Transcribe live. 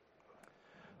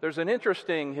There's an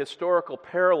interesting historical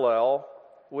parallel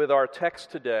with our text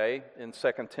today in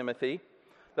 2 Timothy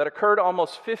that occurred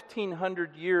almost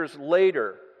 1,500 years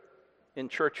later in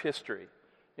church history,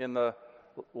 in the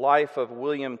life of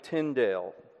William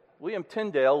Tyndale. William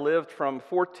Tyndale lived from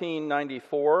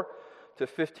 1494 to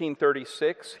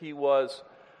 1536. He was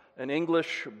an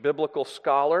English biblical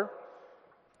scholar.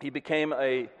 He became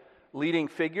a leading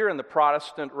figure in the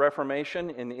Protestant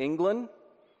Reformation in England.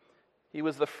 He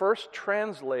was the first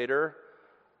translator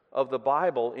of the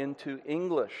Bible into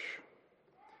English.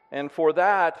 And for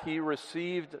that, he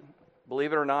received,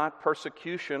 believe it or not,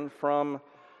 persecution from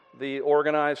the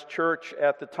organized church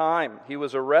at the time. He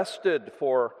was arrested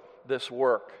for this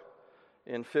work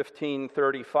in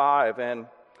 1535, and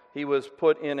he was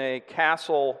put in a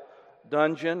castle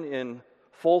dungeon in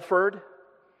Fulford,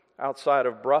 outside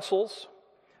of Brussels.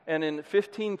 And in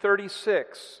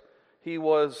 1536, he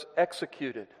was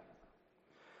executed.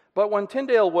 But when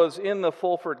Tyndale was in the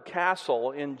Fulford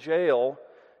Castle in jail,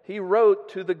 he wrote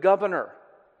to the governor,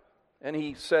 and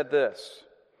he said this: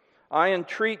 "I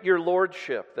entreat your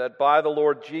lordship that by the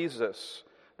Lord Jesus,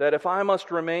 that if I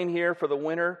must remain here for the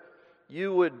winter,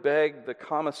 you would beg the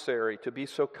commissary to be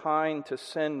so kind to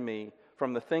send me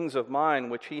from the things of mine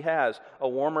which he has, a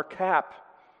warmer cap.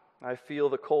 I feel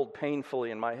the cold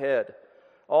painfully in my head.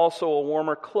 Also a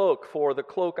warmer cloak, for the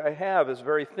cloak I have is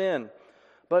very thin.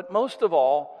 But most of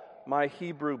all, my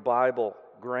Hebrew Bible,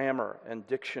 grammar, and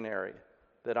dictionary,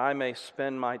 that I may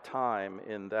spend my time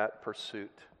in that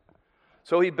pursuit."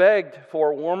 So he begged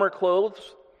for warmer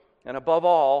clothes, and above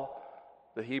all,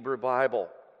 the Hebrew Bible.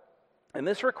 And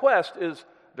this request is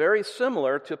very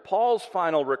similar to Paul's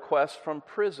final request from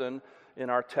prison in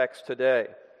our text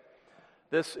today.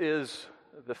 This is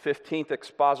the 15th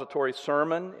expository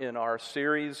sermon in our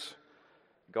series,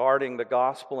 Guarding the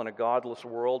Gospel in a Godless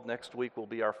World. Next week will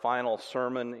be our final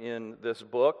sermon in this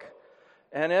book.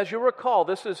 And as you recall,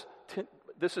 this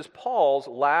is Paul's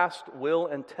last will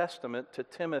and testament to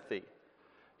Timothy.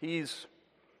 He's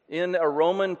in a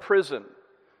Roman prison.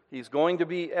 He's going to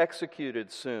be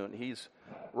executed soon. He's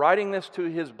writing this to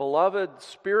his beloved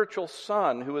spiritual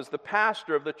son, who is the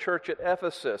pastor of the church at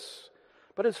Ephesus.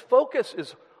 But his focus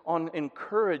is on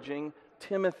encouraging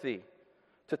Timothy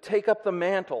to take up the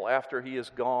mantle after he is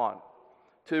gone,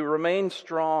 to remain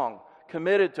strong,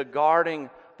 committed to guarding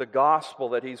the gospel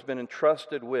that he's been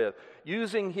entrusted with,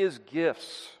 using his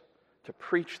gifts to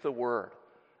preach the word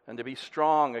and to be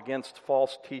strong against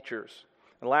false teachers.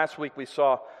 And last week we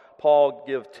saw Paul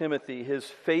give Timothy his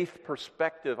faith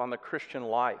perspective on the Christian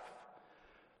life.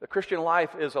 The Christian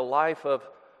life is a life of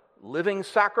living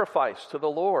sacrifice to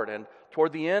the Lord, and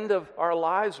toward the end of our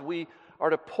lives we are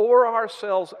to pour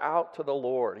ourselves out to the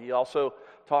Lord. He also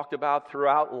talked about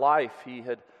throughout life he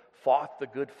had fought the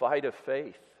good fight of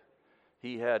faith.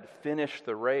 He had finished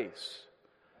the race.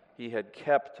 He had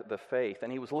kept the faith.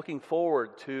 And he was looking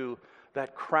forward to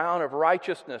that crown of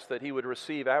righteousness that he would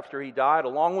receive after he died,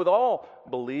 along with all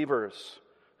believers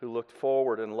who looked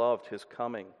forward and loved his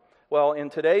coming. Well, in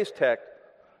today's text,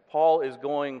 Paul is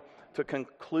going to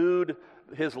conclude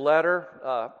his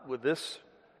letter with this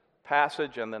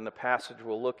passage, and then the passage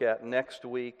we'll look at next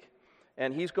week.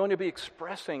 And he's going to be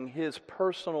expressing his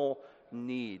personal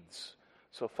needs.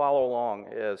 So follow along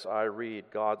as I read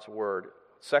God's word.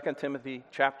 2 Timothy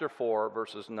chapter 4,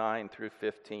 verses 9 through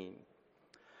 15.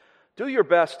 "Do your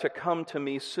best to come to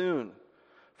me soon,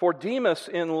 for Demas,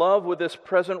 in love with this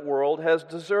present world, has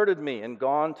deserted me and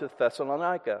gone to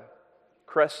Thessalonica.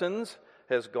 Crescens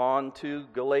has gone to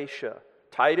Galatia,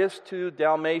 Titus to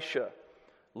Dalmatia.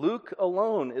 Luke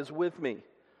alone is with me.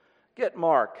 Get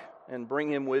Mark and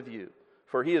bring him with you,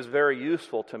 for he is very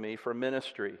useful to me for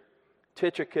ministry.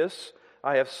 Tychicus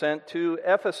I have sent to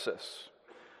Ephesus.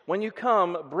 When you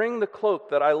come, bring the cloak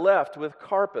that I left with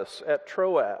Carpus at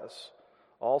Troas,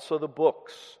 also the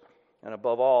books, and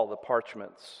above all the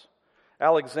parchments.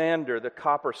 Alexander the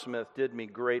coppersmith did me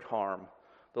great harm.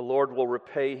 The Lord will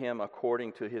repay him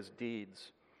according to his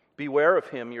deeds. Beware of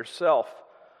him yourself,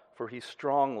 for he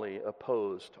strongly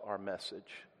opposed our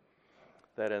message."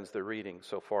 That ends the reading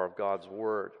so far of God's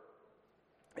word.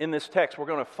 In this text, we're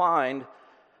going to find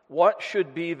what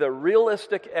should be the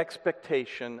realistic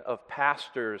expectation of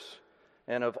pastors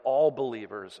and of all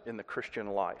believers in the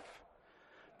Christian life.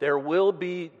 There will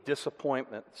be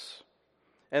disappointments,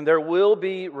 and there will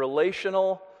be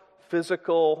relational,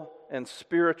 physical, and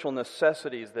spiritual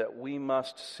necessities that we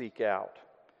must seek out.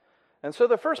 And so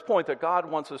the first point that God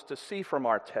wants us to see from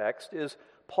our text is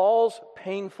Paul's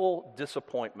painful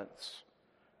disappointments.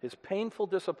 His painful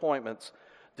disappointments,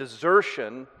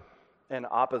 desertion, and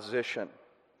opposition.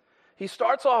 He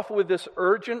starts off with this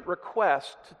urgent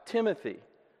request to Timothy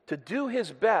to do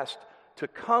his best to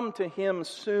come to him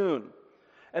soon.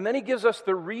 And then he gives us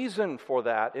the reason for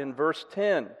that in verse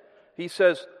 10. He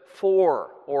says,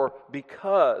 for, or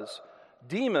because,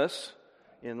 Demas,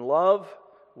 in love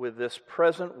with this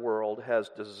present world, has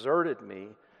deserted me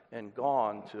and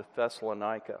gone to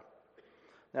Thessalonica.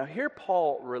 Now here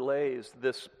Paul relays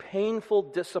this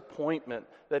painful disappointment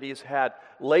that he's had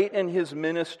late in his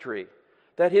ministry,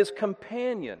 that his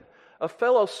companion, a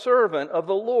fellow servant of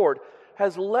the Lord,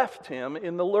 has left him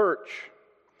in the lurch.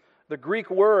 The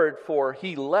Greek word for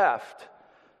he left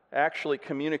actually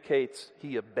communicates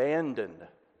he abandoned,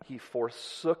 he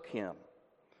forsook him.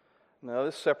 Now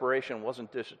this separation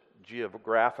wasn't just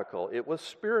geographical, it was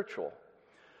spiritual.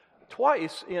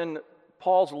 Twice in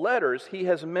Paul's letters, he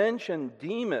has mentioned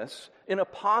Demas in a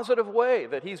positive way,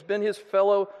 that he's been his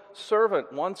fellow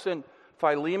servant. Once in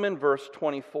Philemon, verse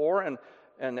 24,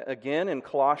 and again in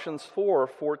Colossians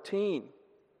 4:14.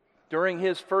 During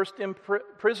his first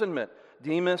imprisonment,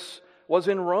 Demas was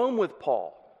in Rome with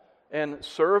Paul and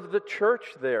served the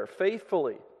church there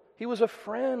faithfully. He was a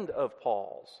friend of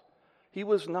Paul's. He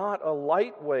was not a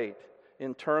lightweight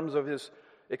in terms of his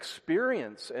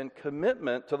experience and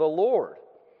commitment to the Lord.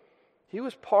 He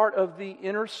was part of the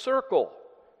inner circle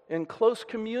in close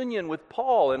communion with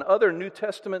Paul and other New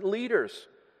Testament leaders.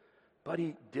 But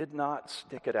he did not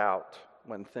stick it out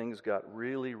when things got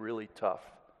really, really tough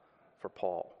for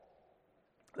Paul.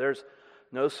 There's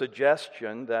no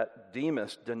suggestion that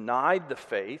Demas denied the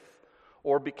faith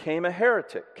or became a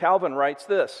heretic. Calvin writes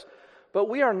this, "But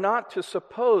we are not to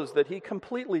suppose that he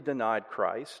completely denied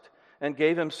Christ and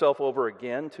gave himself over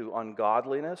again to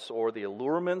ungodliness or the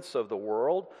allurements of the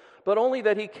world, but only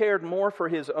that he cared more for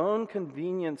his own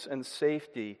convenience and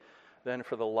safety than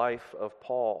for the life of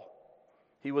Paul.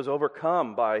 He was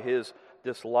overcome by his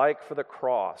dislike for the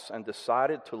cross and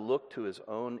decided to look to his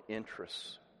own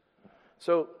interests."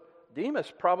 So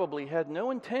Demas probably had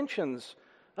no intentions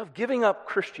of giving up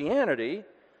Christianity.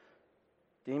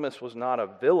 Demas was not a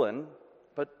villain,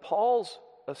 but Paul's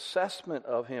assessment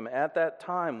of him at that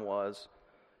time was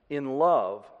in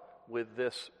love with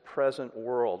this present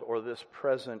world or this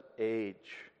present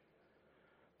age.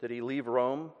 Did he leave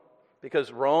Rome?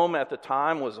 Because Rome at the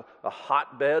time was a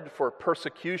hotbed for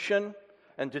persecution,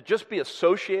 and to just be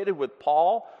associated with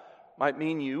Paul might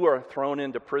mean you are thrown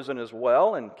into prison as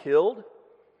well and killed.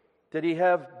 Did he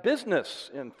have business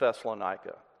in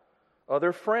Thessalonica?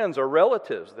 Other friends or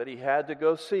relatives that he had to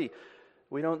go see?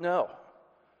 We don't know.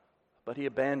 But he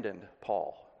abandoned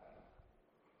Paul.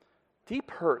 Deep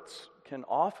hurts can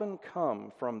often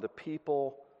come from the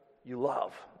people you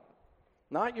love.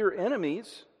 Not your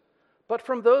enemies, but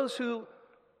from those who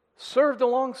served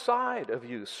alongside of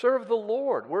you, served the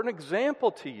Lord, were an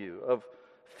example to you of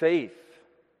faith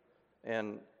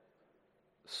and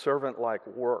servant-like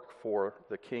work for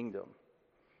the kingdom.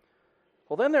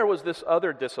 Well, then there was this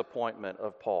other disappointment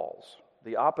of Paul's,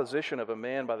 the opposition of a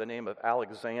man by the name of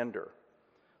Alexander.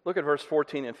 Look at verse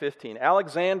 14 and 15.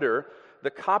 "Alexander,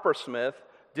 the coppersmith,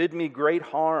 did me great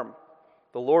harm.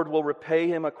 The Lord will repay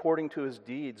him according to his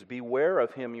deeds. Beware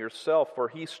of him yourself, for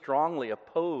he strongly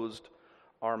opposed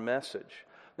our message."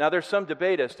 Now there's some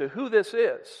debate as to who this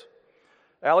is.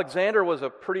 Alexander was a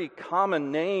pretty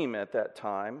common name at that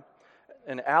time,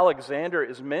 and Alexander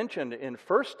is mentioned in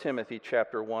 1 Timothy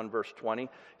chapter 1, verse 20.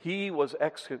 He was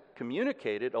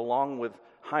excommunicated along with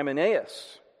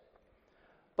Hymenaeus.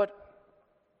 But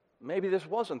maybe this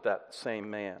wasn't that same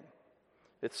man.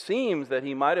 It seems that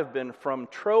he might have been from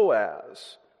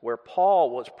Troas, where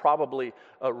Paul was probably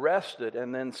arrested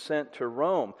and then sent to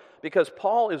Rome, because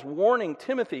Paul is warning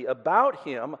Timothy about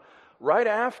him right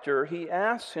after he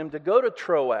asks him to go to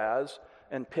Troas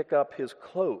and pick up his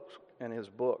cloak and his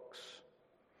books.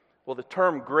 Well, the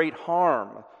term great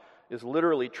harm is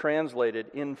literally translated,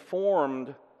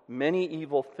 informed many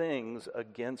evil things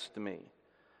against me.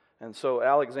 And so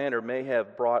Alexander may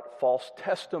have brought false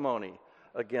testimony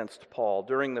against Paul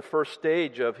during the first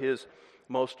stage of his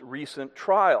most recent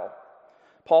trial.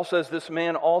 Paul says this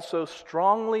man also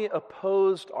strongly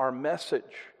opposed our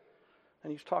message.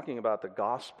 And he's talking about the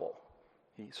gospel.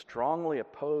 He strongly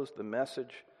opposed the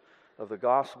message of the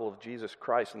gospel of Jesus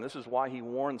Christ. And this is why he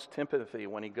warns Timothy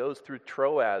when he goes through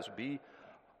Troas, be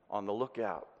on the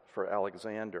lookout for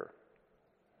Alexander.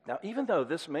 Now, even though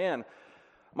this man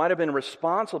might have been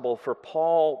responsible for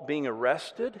Paul being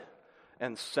arrested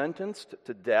and sentenced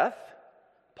to death,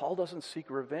 Paul doesn't seek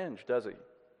revenge, does he?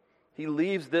 He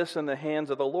leaves this in the hands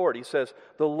of the Lord. He says,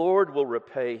 the Lord will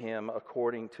repay him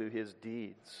according to his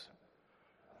deeds.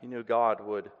 He knew God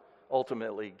would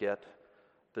ultimately get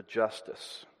the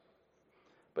justice.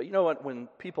 But you know what? When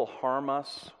people harm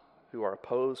us who are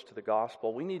opposed to the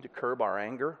gospel. We need to curb our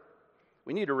anger.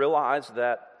 We need to realize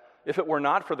that if it were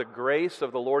not for the grace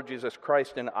of the Lord Jesus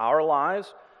Christ in our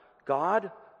lives,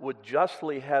 God would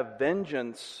justly have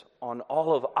vengeance on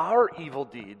all of our evil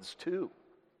deeds too.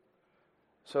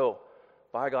 So,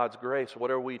 by God's grace, what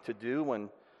are we to do when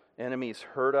enemies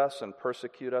hurt us and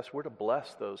persecute us? We're to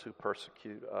bless those who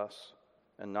persecute us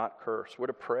and not curse. We're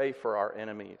to pray for our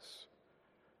enemies,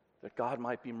 that God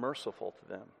might be merciful to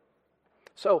them.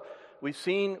 So, we've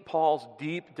seen Paul's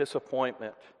deep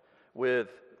disappointment with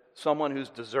someone who's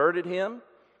deserted him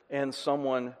and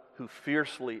someone who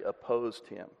fiercely opposed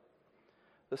him.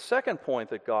 The second point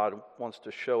that God wants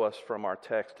to show us from our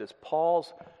text is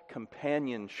Paul's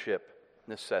companionship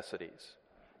necessities.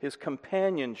 His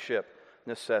companionship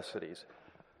necessities.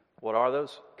 What are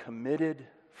those? Committed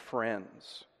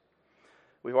friends.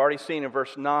 We've already seen in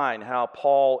verse 9 how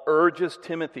Paul urges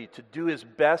Timothy to do his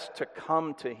best to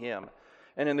come to him.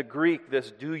 And in the Greek,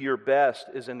 this do your best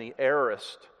is in the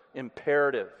aorist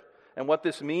imperative. And what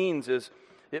this means is,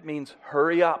 it means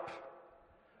hurry up,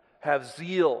 have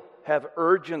zeal, have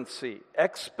urgency,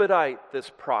 expedite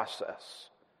this process.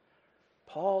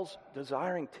 Paul's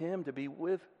desiring Tim to be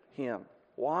with him.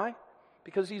 Why?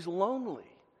 Because he's lonely.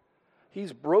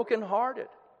 He's brokenhearted.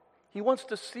 He wants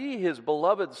to see his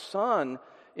beloved son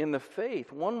in the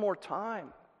faith one more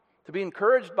time, to be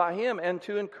encouraged by him and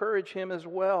to encourage him as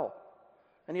well.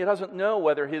 And he doesn't know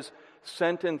whether his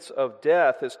sentence of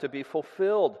death is to be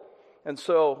fulfilled. And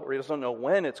so, or he doesn't know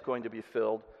when it's going to be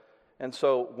filled. And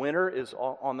so winter is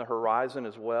on the horizon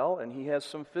as well, and he has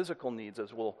some physical needs,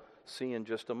 as we'll see in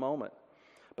just a moment.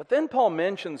 But then Paul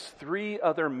mentions 3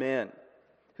 other men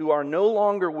who are no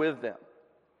longer with them.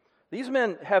 These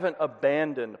men haven't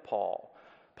abandoned Paul.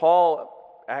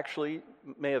 Paul actually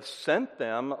may have sent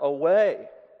them away.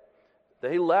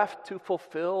 They left to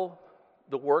fulfill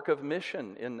the work of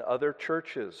mission in other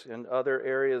churches, in other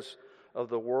areas of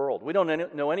the world. We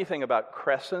don't know anything about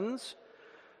Crescens,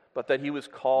 but that he was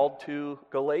called to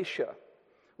Galatia.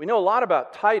 We know a lot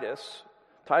about Titus.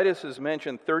 Titus is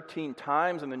mentioned 13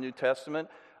 times in the New Testament.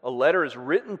 A letter is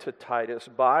written to Titus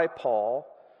by Paul.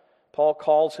 Paul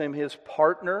calls him his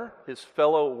partner, his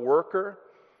fellow worker.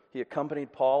 He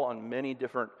accompanied Paul on many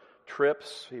different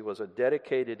trips. He was a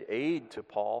dedicated aide to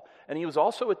Paul, and he was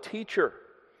also a teacher.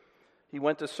 He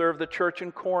went to serve the church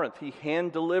in Corinth. He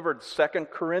hand-delivered 2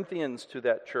 Corinthians to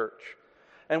that church.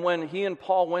 And when he and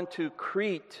Paul went to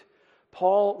Crete,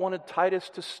 Paul wanted Titus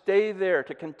to stay there,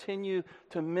 to continue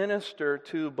to minister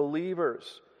to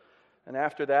believers. And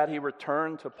after that, he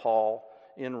returned to Paul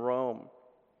in Rome.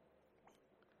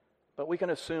 But we can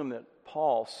assume that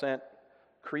Paul sent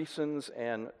Crescens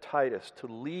and Titus to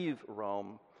leave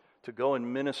Rome to go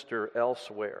and minister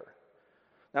elsewhere.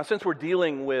 Now, since we're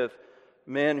dealing with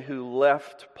men who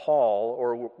left Paul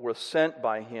or were sent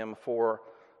by him for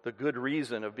the good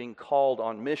reason of being called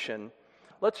on mission,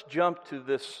 let's jump to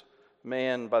this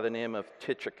man by the name of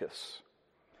Tychicus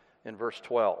in verse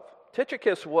 12.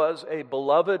 Tychicus was a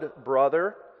beloved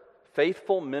brother,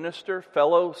 faithful minister,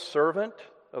 fellow servant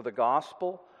of the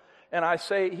gospel, and I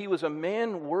say he was a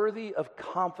man worthy of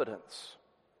confidence.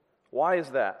 Why is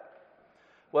that?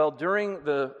 Well, during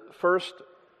the first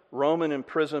Roman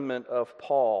imprisonment of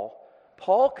Paul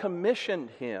commissioned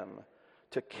him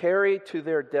to carry to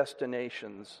their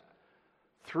destinations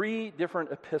 3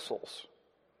 different epistles.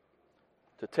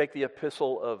 To take the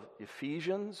epistle of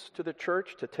Ephesians to the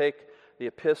church, to take the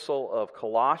epistle of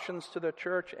Colossians to the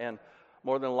church, and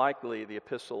more than likely the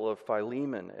epistle of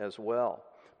Philemon as well.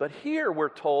 But here we're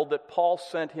told that Paul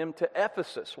sent him to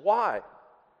Ephesus. Why?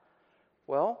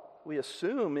 Well, we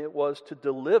assume it was to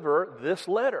deliver this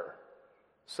letter,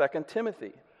 2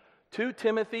 Timothy, to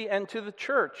Timothy and to the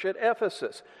church at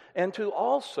Ephesus, and to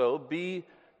also be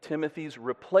Timothy's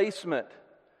replacement,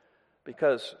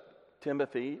 because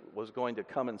Timothy was going to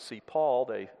come and see Paul.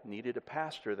 They needed a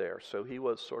pastor there, so he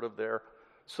was sort of their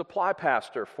supply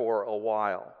pastor for a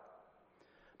while.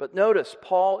 But notice,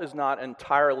 Paul is not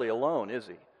entirely alone, is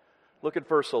he? Look at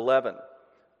verse 11.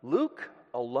 Luke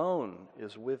alone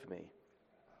is with me.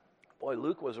 Boy,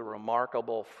 Luke was a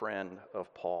remarkable friend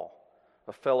of Paul,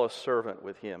 a fellow servant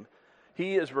with him.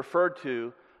 He is referred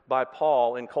to by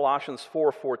Paul in Colossians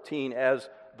 4:14 as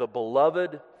the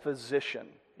beloved physician.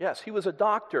 Yes, he was a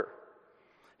doctor.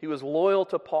 He was loyal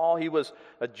to Paul. He was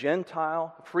a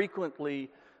Gentile, frequently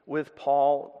with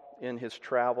Paul in his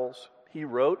travels. He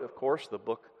wrote, of course, the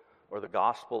book or the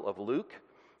Gospel of Luke,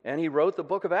 and he wrote the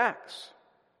book of Acts.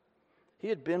 He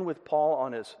had been with Paul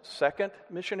on his 2nd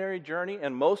missionary journey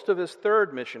and most of his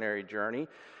 3rd missionary journey.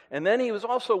 And then he was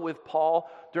also with Paul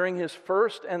during his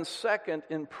 1st and 2nd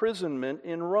imprisonment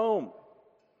in Rome.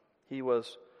 He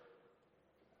was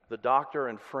the doctor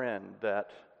and friend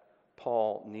that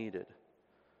Paul needed.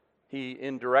 He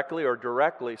indirectly or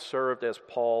directly served as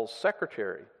Paul's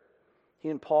secretary. He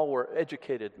and Paul were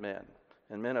educated men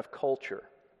and men of culture.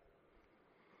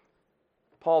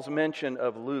 Paul's mention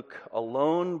of Luke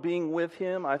alone being with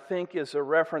him, I think, is a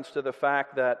reference to the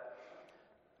fact that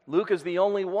Luke is the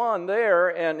only one there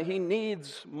and he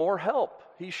needs more help.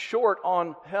 He's short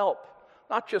on help,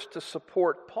 not just to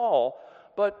support Paul,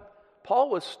 but Paul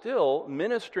was still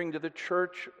ministering to the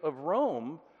church of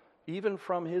Rome, even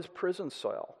from his prison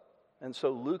cell. And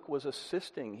so Luke was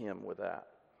assisting him with that.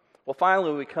 Well,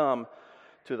 finally, we come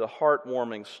to the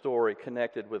heartwarming story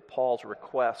connected with Paul's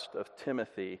request of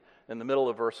Timothy in the middle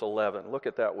of verse 11. Look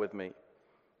at that with me.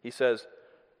 He says,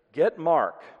 "Get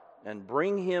Mark and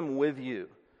bring him with you,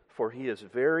 for he is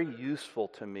very useful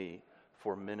to me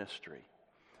for ministry."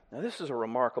 Now, this is a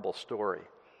remarkable story.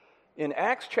 In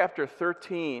Acts chapter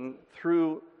 13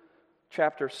 through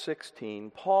chapter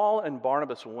 16, Paul and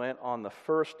Barnabas went on the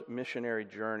first missionary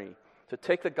journey to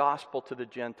take the gospel to the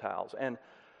Gentiles. And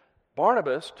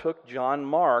Barnabas took John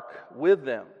Mark with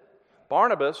them.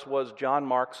 Barnabas was John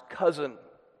Mark's cousin.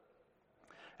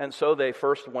 And so they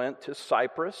first went to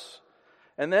Cyprus.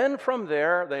 And then from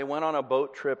there, they went on a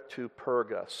boat trip to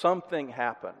Perga. Something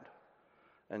happened.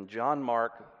 And John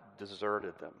Mark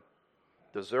deserted them.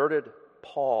 Deserted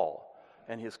Paul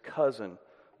and his cousin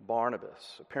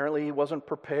Barnabas. Apparently he wasn't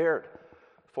prepared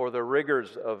for the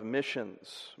rigors of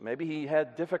missions. Maybe he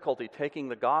had difficulty taking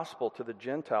the gospel to the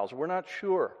Gentiles. We're not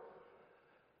sure.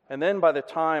 And then by the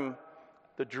time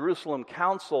the Jerusalem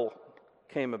Council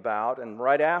came about, and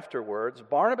right afterwards,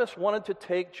 Barnabas wanted to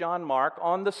take John Mark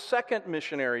on the second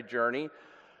missionary journey,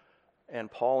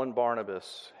 and Paul and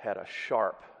Barnabas had a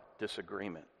sharp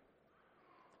disagreement.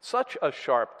 Such a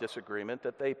sharp disagreement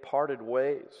that they parted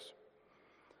ways.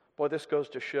 Boy, this goes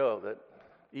to show that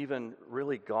even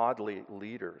really godly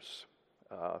leaders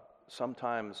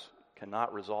sometimes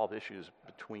cannot resolve issues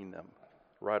between them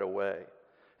right away.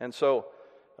 And so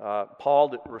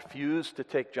Paul refused to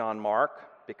take John Mark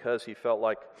because he felt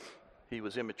like he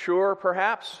was immature,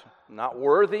 perhaps, not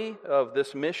worthy of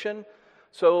this mission.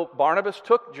 So Barnabas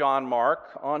took John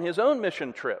Mark on his own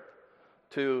mission trip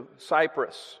to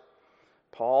Cyprus.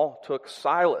 Paul took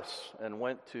Silas and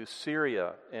went to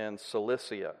Syria and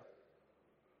Cilicia.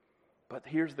 But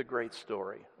here's the great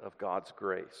story of God's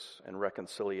grace and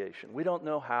reconciliation. We don't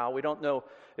know how, we don't know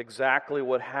exactly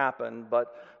what happened,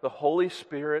 but the Holy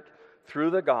Spirit,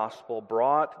 through the gospel,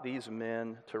 brought these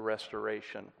men to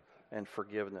restoration and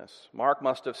forgiveness. Mark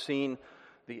must have seen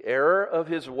the error of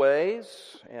his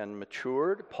ways and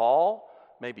matured. Paul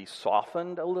maybe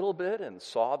softened a little bit and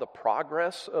saw the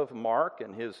progress of Mark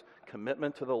and his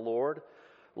commitment to the Lord.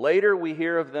 Later we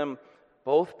hear of them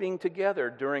both being together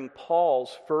during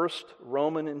Paul's first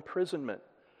Roman imprisonment.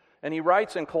 And he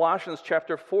writes in Colossians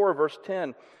chapter 4, verse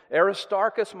 10,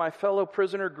 "Aristarchus, my fellow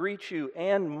prisoner, greets you,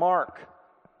 and Mark,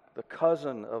 the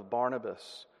cousin of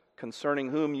Barnabas, concerning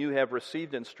whom you have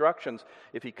received instructions.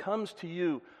 If he comes to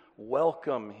you,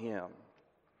 welcome him."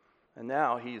 And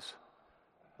now he's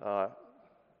a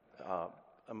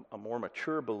more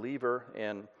mature believer,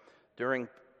 and during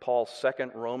Paul's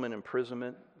second Roman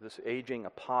imprisonment, this aging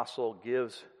apostle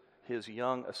gives his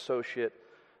young associate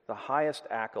the highest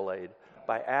accolade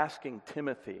by asking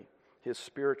Timothy, his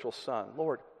spiritual son,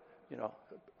 "Lord,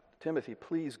 Timothy,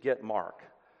 please get Mark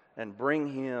and bring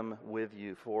him with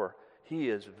you, for he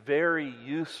is very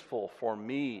useful for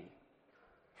me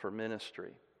for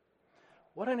ministry."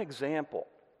 What an example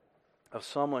of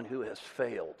someone who has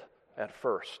failed at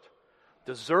first,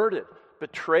 deserted,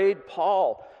 betrayed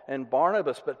Paul and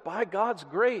Barnabas, but by God's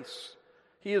grace,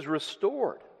 he is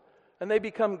restored, and they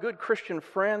become good Christian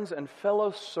friends and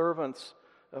fellow servants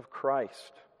of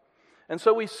Christ. And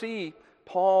so we see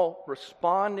Paul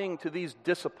responding to these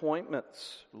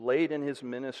disappointments late in his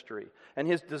ministry and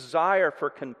his desire for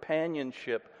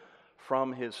companionship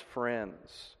from his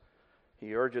friends.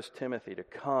 He urges Timothy to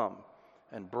come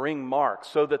and bring Mark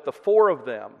so that the four of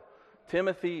them,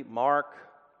 Timothy, Mark,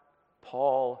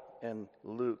 Paul, and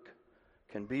Luke,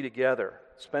 can be together,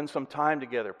 spend some time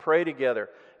together, pray together,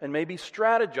 and maybe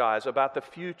strategize about the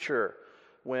future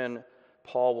when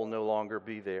Paul will no longer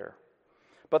be there.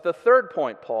 But the third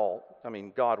point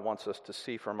God wants us to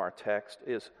see from our text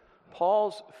is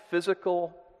Paul's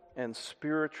physical and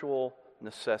spiritual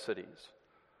necessities.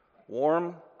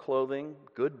 Warm clothing,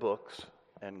 good books,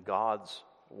 and God's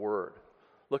Word.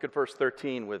 Look at verse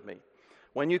 13 with me.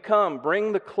 "When you come,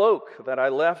 bring the cloak that I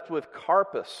left with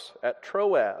Carpus at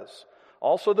Troas,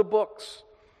 also the books,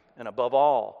 and above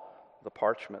all, the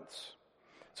parchments."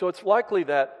 So it's likely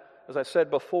that as I said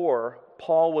before,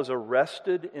 Paul was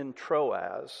arrested in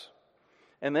Troas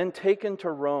and then taken to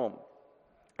Rome.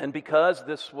 And because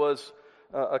this was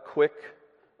a quick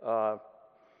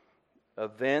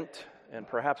event, and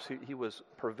perhaps he was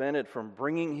prevented from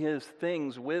bringing his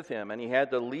things with him, and he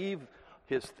had to leave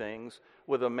his things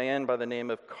with a man by the name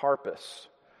of Carpus.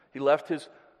 He left his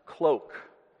cloak,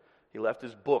 he left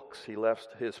his books, he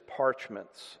left his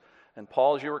parchments. And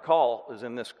Paul, as you recall, is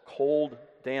in this cold,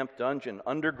 damp dungeon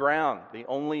underground. The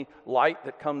only light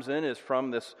that comes in is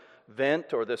from this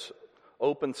vent or this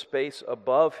open space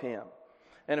above him.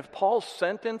 And if Paul's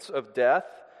sentence of death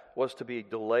was to be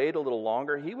delayed a little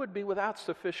longer, he would be without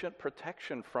sufficient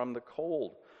protection from the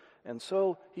cold. And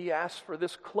so he asked for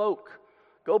this cloak.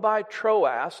 Go by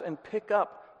Troas and pick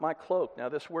up my cloak. Now,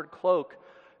 this word cloak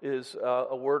is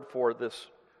a word for this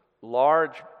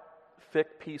large,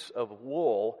 thick piece of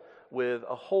wool with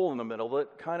a hole in the middle of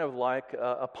it, kind of like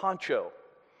a poncho.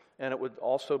 And it would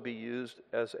also be used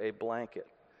as a blanket.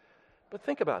 But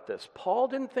think about this. Paul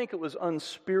didn't think it was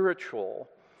unspiritual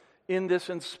in this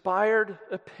inspired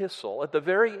epistle at the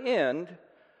very end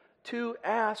to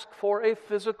ask for a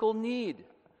physical need,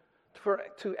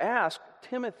 to ask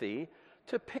Timothy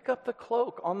to pick up the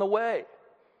cloak on the way,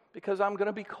 because I'm going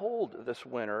to be cold this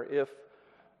winter if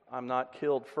I'm not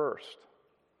killed first.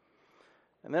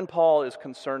 And then Paul is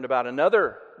concerned about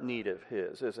another need of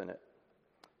his, isn't it?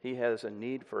 He has a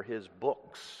need for his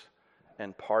books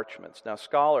and parchments. Now,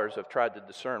 scholars have tried to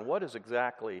discern what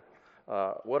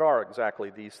are exactly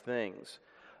these things.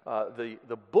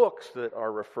 The books that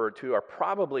are referred to are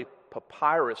probably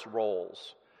papyrus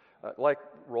rolls, like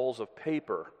rolls of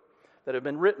paper that have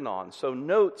been written on. So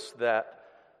notes that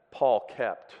Paul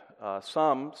kept.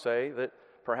 Some say that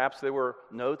perhaps they were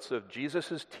notes of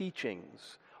Jesus'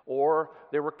 teachings, or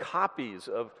there were copies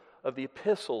of the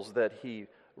epistles that he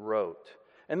wrote.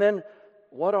 And then,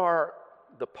 what are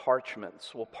the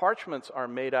parchments? Well, parchments are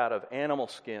made out of animal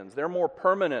skins. They're more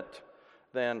permanent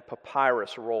than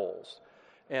papyrus rolls.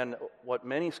 And what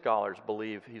many scholars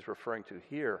believe he's referring to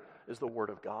here is the Word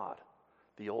of God,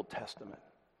 the Old Testament.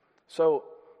 So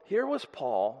here was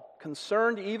Paul,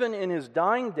 concerned even in his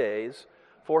dying days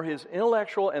for his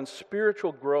intellectual and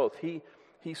spiritual growth.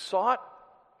 He sought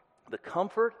the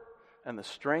comfort and the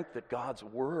strength that God's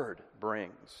Word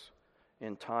brings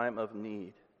in time of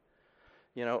need.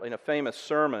 You know, in a famous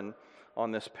sermon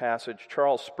on this passage,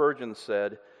 Charles Spurgeon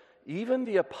said, "Even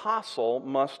the apostle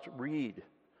must read.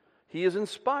 He is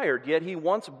inspired, yet he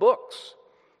wants books.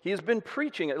 He has been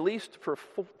preaching at least for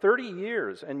 30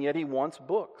 years, and yet he wants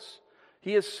books.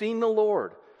 He has seen the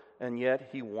Lord, and yet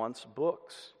he wants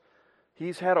books.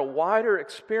 He's had a wider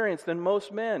experience than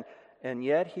most men, and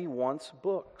yet he wants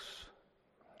books."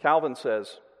 Calvin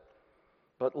says,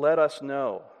 "But let us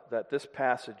know that this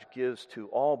passage gives to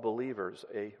all believers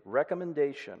a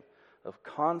recommendation of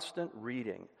constant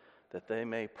reading that they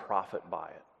may profit by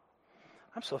it."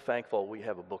 I'm so thankful we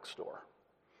have a bookstore,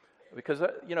 because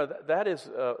that is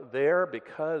there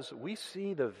because we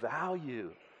see the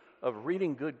value of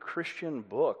reading good Christian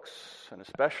books, and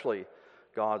especially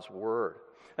God's Word.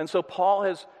 And so Paul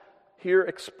has here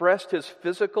expressed his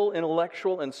physical,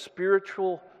 intellectual, and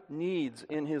spiritual needs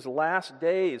in his last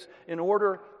days in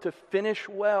order to finish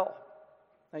well.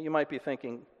 Now you might be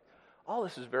thinking, all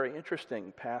this is very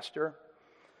interesting, Pastor.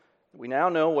 We now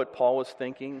know what Paul was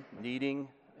thinking, needing,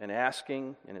 and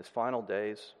asking in his final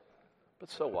days. But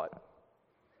so what?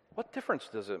 What difference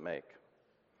does it make?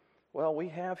 Well, we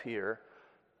have here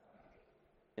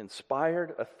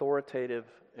inspired, authoritative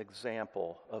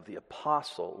example of the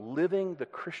apostle living the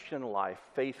Christian life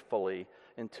faithfully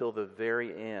until the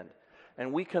very end.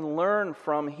 And we can learn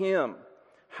from him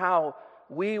how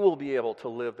we will be able to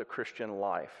live the Christian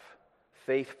life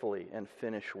faithfully and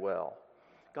finish well.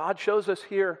 God shows us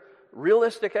here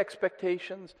realistic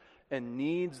expectations and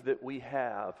needs that we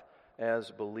have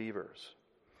as believers.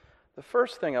 The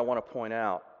first thing I want to point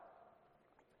out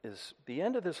is the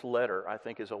end of this letter, I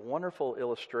think, is a wonderful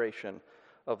illustration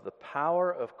of the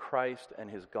power of Christ and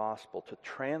his gospel to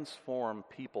transform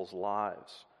people's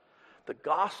lives. The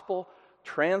gospel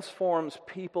transforms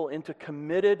people into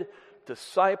committed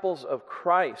disciples of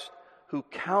Christ who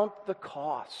count the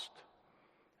cost.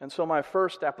 And so my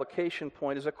first application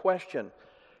point is a question.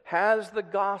 Has the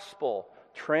gospel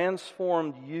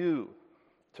transformed you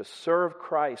to serve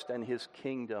Christ and his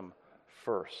kingdom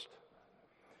first?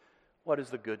 What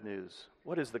is the good news?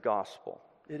 What is the gospel?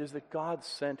 It is that God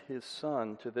sent his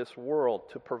Son to this world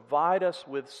to provide us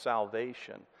with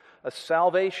salvation, a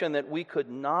salvation that we could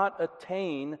not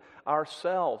attain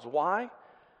ourselves. Why?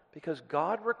 Because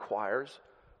God requires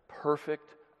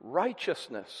perfect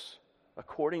righteousness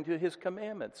according to his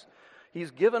commandments.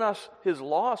 He's given us His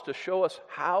laws to show us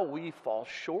how we fall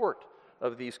short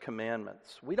of these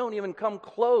commandments. We don't even come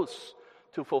close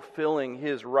to fulfilling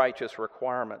His righteous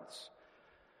requirements.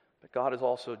 But God is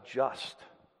also just.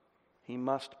 He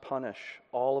must punish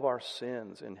all of our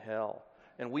sins in hell.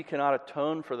 And we cannot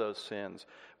atone for those sins.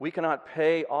 We cannot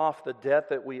pay off the debt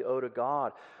that we owe to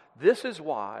God. This is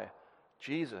why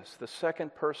Jesus, the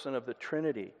second person of the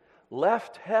Trinity,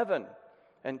 left heaven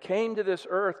and came to this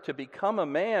earth to become a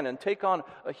man and take on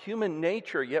a human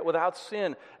nature, yet without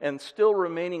sin and still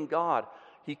remaining God.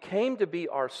 He came to be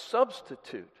our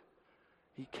substitute.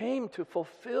 He came to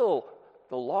fulfill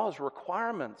the law's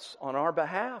requirements on our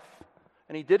behalf.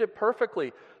 And He did it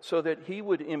perfectly so that He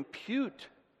would impute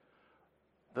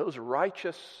those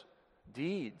righteous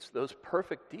deeds, those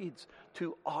perfect deeds,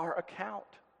 to our account.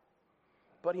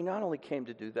 But He not only came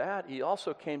to do that, He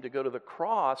also came to go to the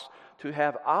cross to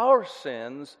have our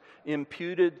sins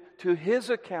imputed to His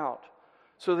account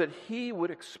so that He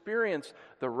would experience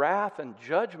the wrath and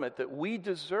judgment that we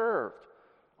deserved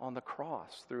on the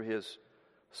cross through His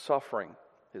suffering,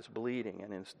 His bleeding,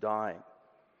 and His dying.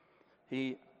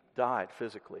 He died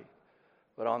physically,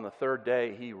 but on the third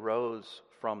day He rose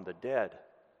from the dead,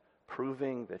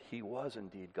 proving that He was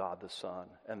indeed God the Son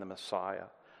and the Messiah,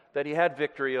 that He had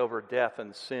victory over death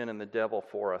and sin and the devil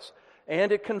for us.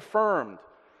 And it confirmed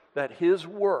that His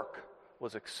work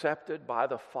was accepted by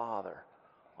the Father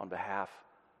on behalf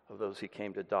of those He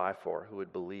came to die for, who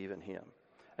would believe in Him.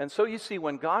 And so you see,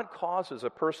 when God causes a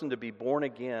person to be born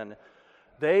again,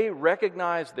 they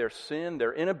recognize their sin,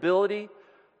 their inability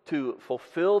to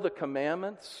fulfill the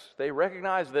commandments. They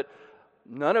recognize that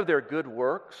none of their good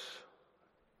works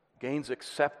gains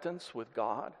acceptance with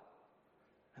God.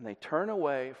 And they turn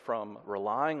away from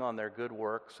relying on their good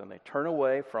works, and they turn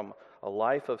away from a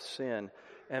life of sin,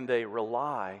 and they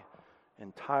rely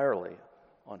entirely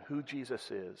on who Jesus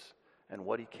is and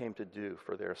what He came to do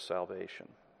for their salvation.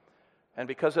 And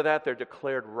because of that, they're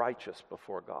declared righteous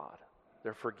before God.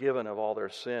 They're forgiven of all their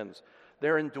sins.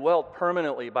 They're indwelt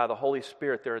permanently by the Holy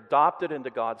Spirit. They're adopted into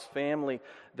God's family.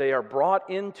 They are brought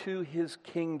into His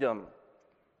kingdom,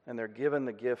 and they're given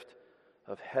the gift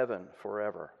of heaven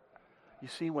forever. You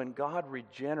see, when God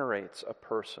regenerates a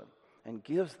person and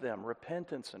gives them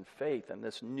repentance and faith and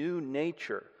this new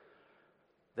nature,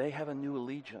 they have a new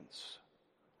allegiance.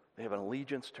 They have an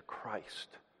allegiance to Christ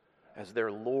as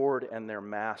their Lord and their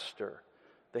Master.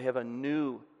 They have a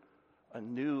new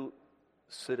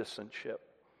citizenship.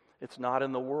 It's not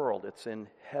in the world, it's in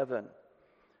heaven.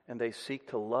 And they seek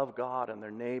to love God and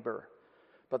their neighbor.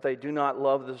 But they do not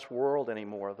love this world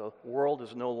anymore. The world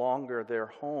is no longer their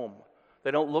home. They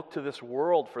don't look to this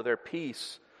world for their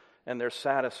peace and their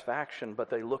satisfaction, but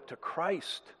they look to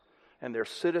Christ and their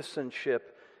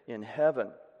citizenship in heaven.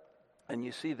 And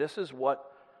you see, this is what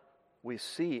we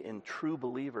see in true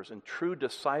believers, in true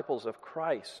disciples of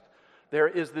Christ. There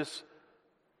is this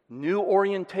new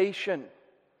orientation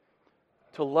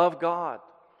to love God,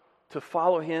 to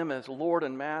follow Him as Lord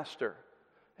and Master,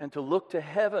 and to look to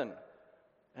heaven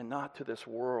and not to this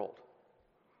world.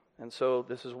 And so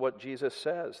this is what Jesus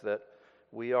says, that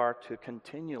we are to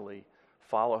continually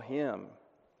follow Him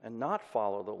and not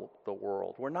follow the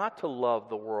world. We're not to love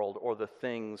the world or the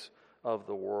things of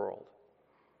the world.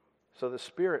 So the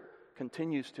Spirit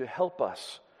continues to help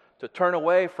us to turn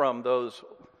away from those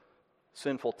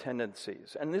sinful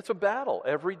tendencies. And it's a battle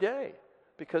every day,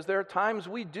 because there are times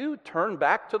we do turn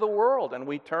back to the world and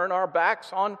we turn our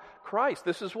backs on Christ.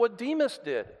 This is what Demas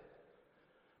did.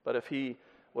 But if he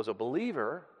was a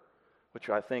believer, which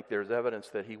I think there's evidence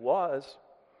that he was,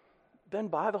 then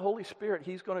by the Holy Spirit,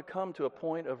 he's going to come to a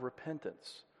point of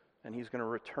repentance, and he's going to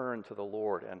return to the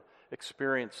Lord and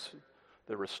experience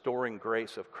the restoring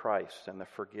grace of Christ and the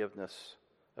forgiveness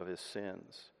of his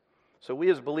sins. So we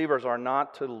as believers are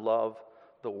not to love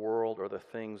the world or the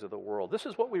things of the world. This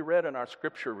is what we read in our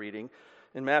scripture reading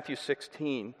in Matthew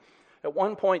 16. At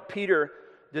one point, Peter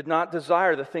did not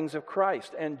desire the things of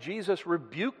Christ, and Jesus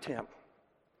rebuked him.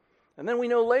 And then we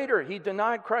know later he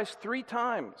denied Christ 3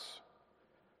 times.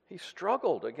 He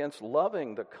struggled against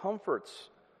loving the comforts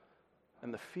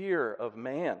and the fear of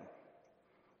man.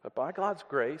 But by God's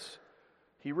grace,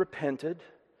 he repented,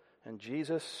 and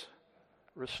Jesus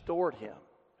restored him,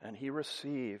 and he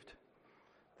received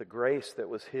the grace that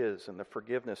was his and the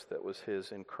forgiveness that was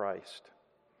his in Christ.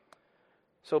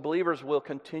 So believers will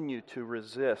continue to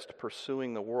resist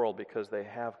pursuing the world because they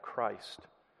have Christ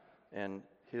and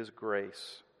his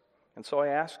grace. And so I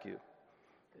ask you,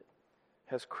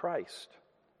 has Christ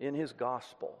in his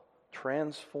gospel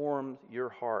transformed your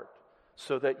heart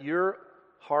so that your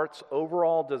heart's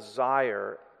overall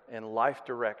desire and life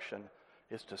direction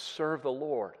is to serve the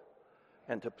Lord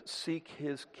and to seek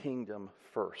His kingdom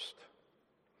first.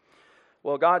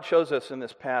 Well, God shows us in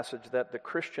this passage that the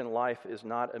Christian life is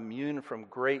not immune from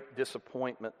great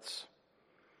disappointments.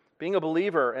 Being a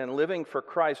believer and living for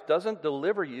Christ doesn't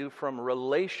deliver you from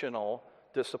relational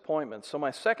disappointments. So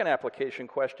my second application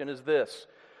question is this: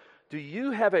 do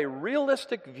you have a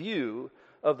realistic view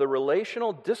of the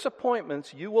relational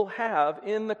disappointments you will have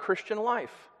in the Christian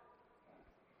life?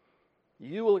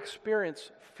 You will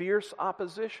experience fierce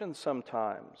opposition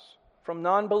sometimes from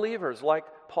non-believers like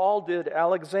Paul did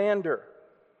Alexander.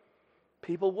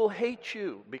 People will hate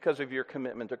you because of your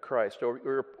commitment to Christ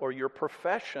or your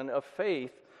profession of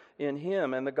faith in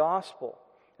Him and the gospel.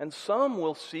 And some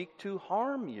will seek to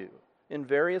harm you in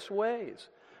various ways.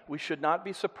 We should not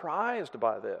be surprised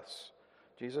by this.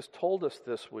 Jesus told us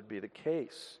this would be the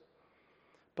case.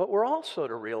 But we're also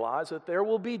to realize that there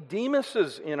will be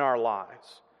Demases in our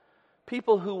lives.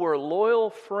 People who were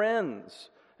loyal friends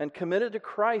and committed to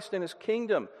Christ and His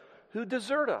kingdom who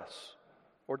desert us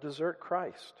or desert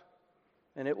Christ.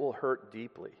 And it will hurt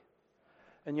deeply.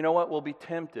 And you know what? We'll be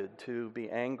tempted to be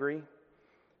angry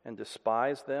and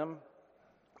despise them.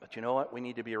 But you know what? We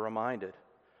need to be reminded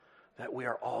that we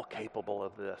are all capable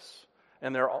of this.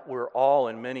 And we're all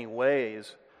in many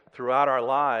ways throughout our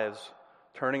lives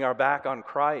turning our back on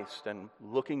Christ and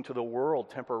looking to the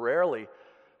world temporarily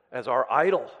as our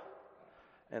idol.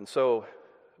 And so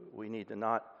we need to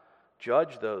not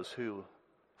judge those who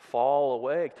fall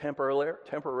away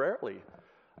temporarily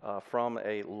from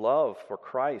a love for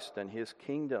Christ and His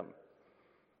kingdom.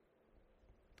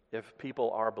 If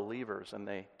people are believers and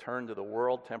they turn to the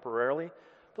world temporarily,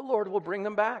 the Lord will bring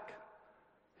them back.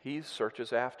 He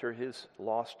searches after His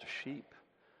lost sheep,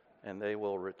 and they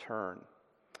will return.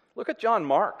 Look at John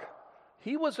Mark.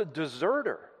 He was a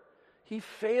deserter. He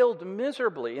failed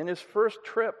miserably in his first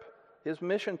trip, his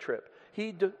mission trip.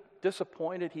 He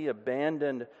disappointed. He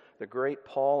abandoned the great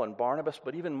Paul and Barnabas,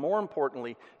 but even more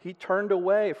importantly, he turned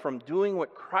away from doing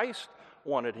what Christ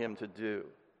wanted him to do.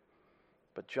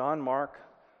 But John Mark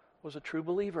was a true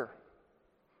believer.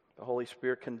 The Holy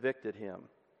Spirit convicted him,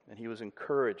 and he was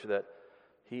encouraged that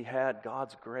he had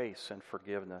God's grace and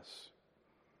forgiveness.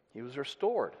 He was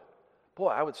restored. Boy,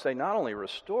 I would say not only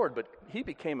restored, but he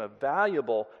became a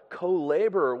valuable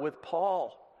co-laborer with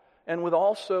Paul and with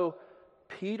also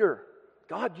Peter.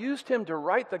 God used him to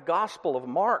write the Gospel of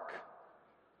Mark.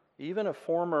 Even a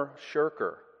former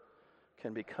shirker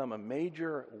can become a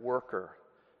major worker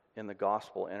in the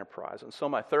gospel enterprise. And so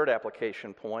my third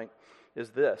application point is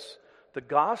this: the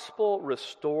gospel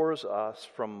restores us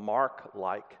from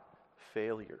Mark-like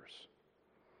failures.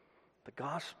 The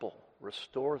gospel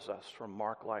restores us from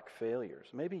Mark-like failures.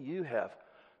 Maybe you have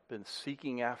been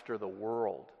seeking after the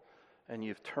world and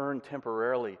you've turned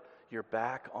temporarily your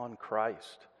back on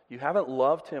Christ. You haven't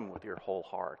loved Him with your whole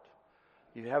heart.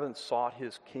 You haven't sought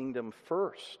His kingdom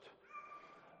first.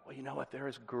 Well, you know what? There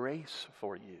is grace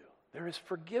for you. There is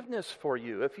forgiveness for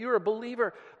you. If you're a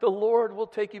believer, the Lord will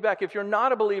take you back. If you're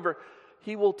not a believer,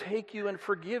 He will take you and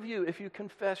forgive you if you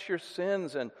confess your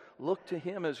sins and look to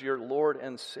Him as your Lord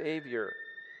and Savior.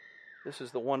 This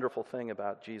is the wonderful thing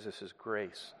about Jesus'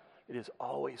 grace. It is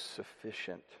always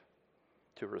sufficient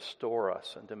to restore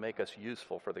us and to make us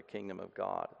useful for the kingdom of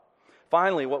God.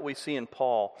 Finally, what we see in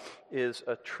Paul is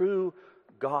a true,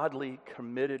 godly,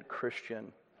 committed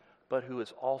Christian, but who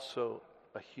is also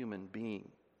a human being.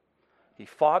 He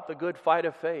fought the good fight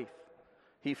of faith.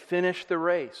 He finished the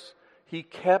race. He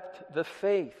kept the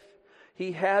faith.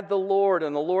 He had the Lord,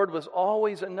 and the Lord was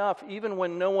always enough, even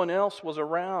when no one else was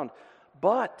around.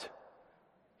 But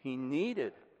he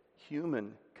needed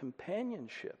human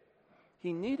companionship.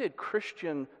 He needed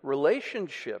Christian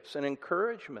relationships and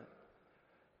encouragement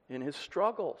in his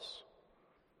struggles.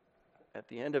 At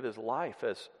the end of his life,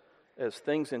 as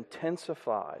things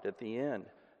intensified at the end,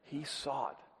 he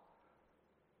sought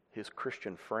his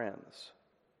Christian friends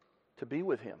to be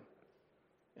with him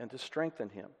and to strengthen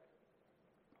him.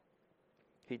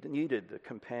 He needed the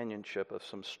companionship of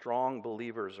some strong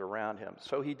believers around him.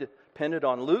 So he depended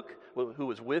on Luke, who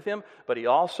was with him, but he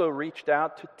also reached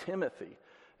out to Timothy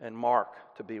and Mark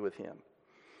to be with him.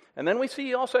 And then we see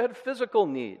he also had physical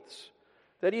needs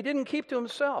that he didn't keep to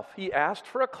himself. He asked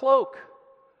for a cloak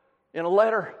in a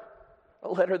letter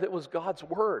that was God's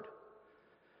word.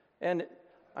 And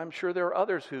I'm sure there are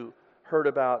others who heard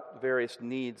about various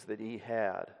needs that he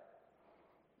had.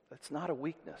 That's not a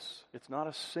weakness. It's not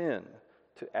a sin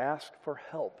to ask for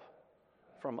help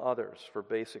from others for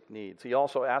basic needs. He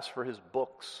also asked for his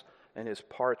books and his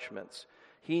parchments.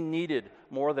 He needed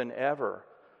more than ever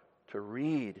to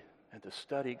read and to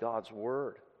study God's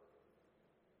word,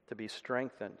 to be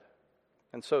strengthened.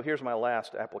 And so here's my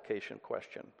last application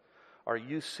question. Are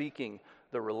you seeking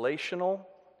the relational,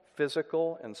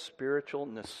 physical, and spiritual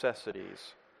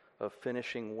necessities of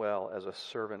finishing well as a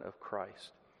servant of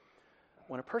Christ?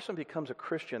 When a person becomes a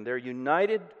Christian, they're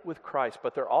united with Christ,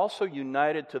 but they're also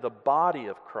united to the body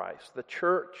of Christ, the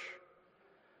church.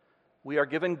 We are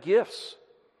given gifts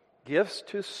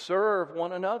to serve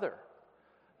one another.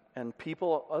 And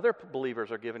other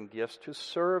believers are given gifts to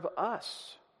serve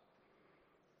us.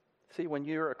 See, when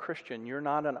you're a Christian, you're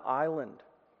not an island.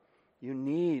 You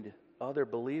need other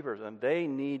believers, and they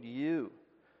need you.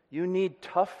 You need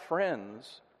tough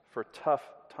friends for tough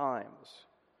times.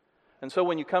 And so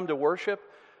when you come to worship,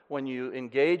 when you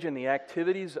engage in the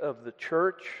activities of the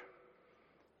church,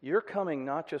 you're coming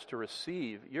not just to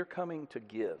receive, you're coming to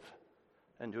give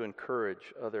and to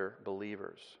encourage other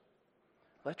believers.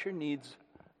 Let your needs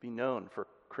be known for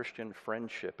Christian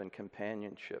friendship and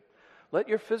companionship. Let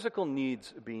your physical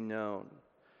needs be known.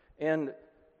 And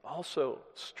also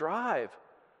strive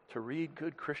to read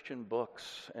good Christian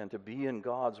books and to be in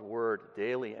God's Word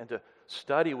daily and to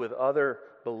study with other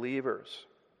believers.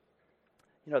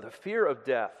 You know, the fear of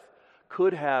death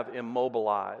could have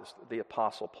immobilized the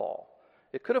Apostle Paul.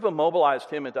 It could have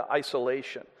immobilized him into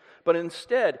isolation. But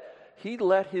instead, he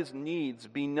let his needs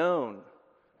be known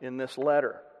in this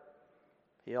letter.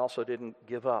 He also didn't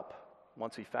give up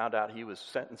once he found out he was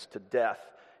sentenced to death.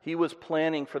 He was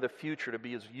planning for the future to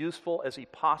be as useful as he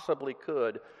possibly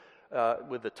could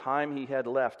with the time he had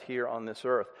left here on this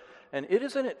earth. And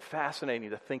isn't it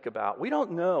fascinating to think about? We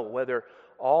don't know whether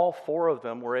all four of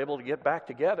them were able to get back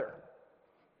together.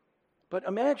 But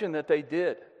imagine that they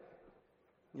did.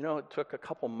 You know, it took a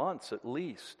couple months at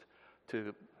least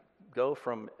to go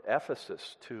from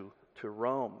Ephesus to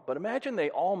Rome. But imagine they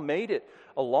all made it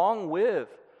along with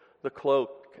the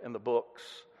cloak and the books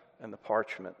and the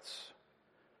parchments.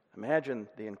 Imagine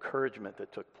the encouragement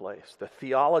that took place, the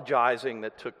theologizing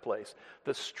that took place,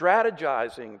 the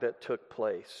strategizing that took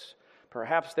place.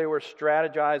 Perhaps they were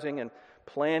strategizing and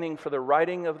planning for the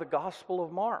writing of the Gospel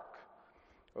of Mark,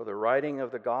 or the writing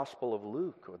of the Gospel of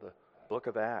Luke, or the book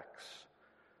of Acts.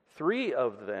 3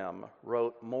 of them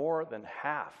wrote more than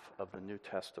half of the New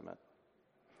Testament.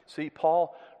 See,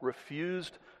 Paul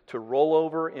refused to roll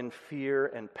over in fear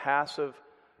and passive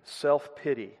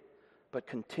self-pity, but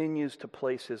continues to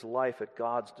place his life at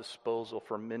God's disposal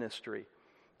for ministry.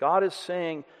 God is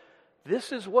saying,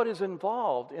 this is what is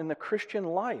involved in the Christian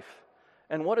life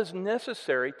and what is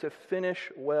necessary to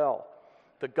finish well.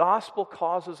 The gospel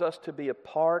causes us to be a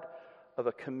part of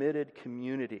a committed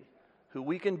community who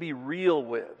we can be real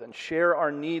with and share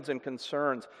our needs and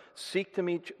concerns, seek to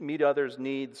meet others'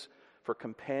 needs for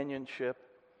companionship,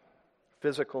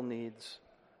 physical needs,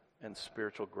 and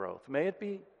spiritual growth. May it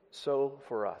be so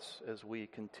for us as we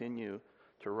continue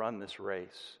to run this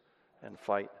race and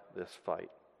fight this fight.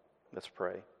 Let's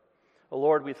pray. Oh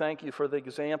Lord, we thank you for the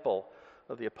example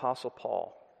of the Apostle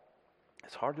Paul.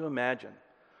 It's hard to imagine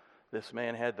this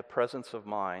man had the presence of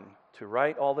mind to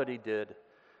write all that he did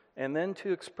and then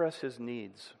to express his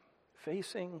needs,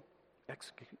 facing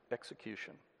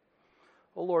execution.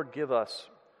 Oh Lord, give us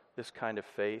this kind of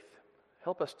faith.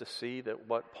 Help us to see that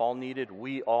what Paul needed,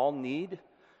 we all need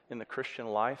in the Christian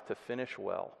life to finish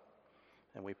well.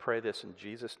 And we pray this in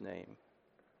Jesus' name.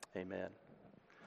 Amen.